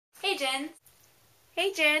Jen.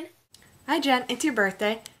 Hey, Jen. Hi, Jen. It's your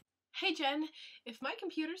birthday. Hey Jen, if my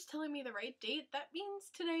computer's telling me the right date, that means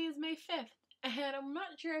today is May 5th. And I'm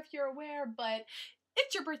not sure if you're aware, but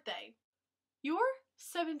it's your birthday. You're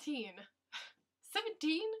 17.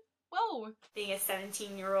 17? Whoa. Being a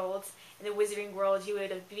 17-year-old in the wizarding world, you would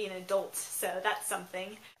have been an adult, so that's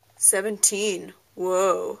something. 17.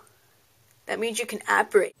 Whoa. That means you can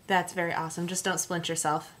apparate. That's very awesome. Just don't splint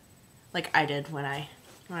yourself. Like I did when I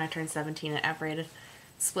turned 17 and apparated.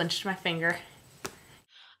 Splinched my finger.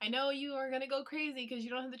 I know you are gonna go crazy because you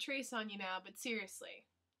don't have the trace on you now, but seriously,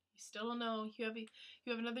 you still don't know. You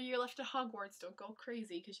have another year left at Hogwarts. Don't go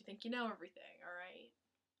crazy because you think you know everything.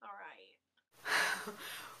 All right.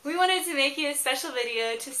 We wanted to make you a special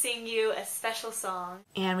video to sing you a special song.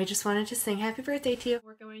 And we just wanted to sing happy birthday to you.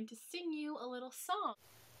 We're going to sing you a little song.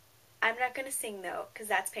 I'm not gonna sing though, because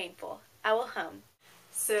that's painful. I will hum.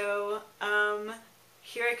 So,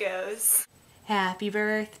 here it goes. Happy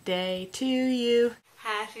birthday to you.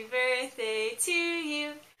 Happy birthday to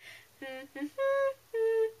you. Happy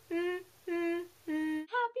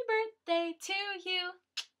birthday to you.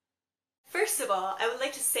 First of all, I would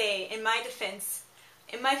like to say, in my defense,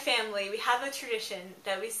 in my family, we have a tradition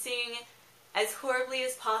that we sing as horribly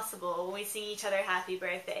as possible when we sing each other happy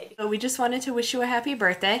birthday. So we just wanted to wish you a happy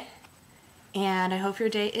birthday. And I hope your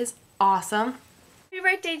day is awesome. Happy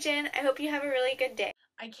birthday, Jen. I hope you have a really good day.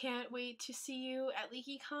 I can't wait to see you at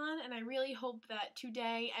LeakyCon, and I really hope that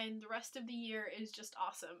today and the rest of the year is just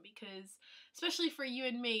awesome because, especially for you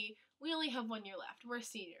and me, we only have 1 year left. We're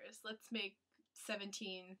seniors. Let's make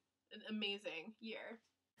 17 an amazing year.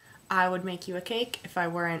 I would make you a cake if I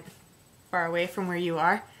weren't far away from where you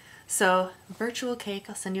are. So, virtual cake.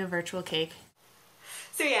 I'll send you a virtual cake.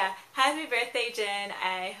 So yeah, happy birthday, Jen.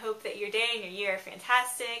 I hope that your day and your year are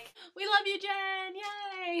fantastic. We love you, Jen!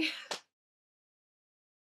 Yay!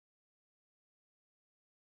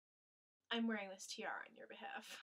 I'm wearing this tiara on your behalf.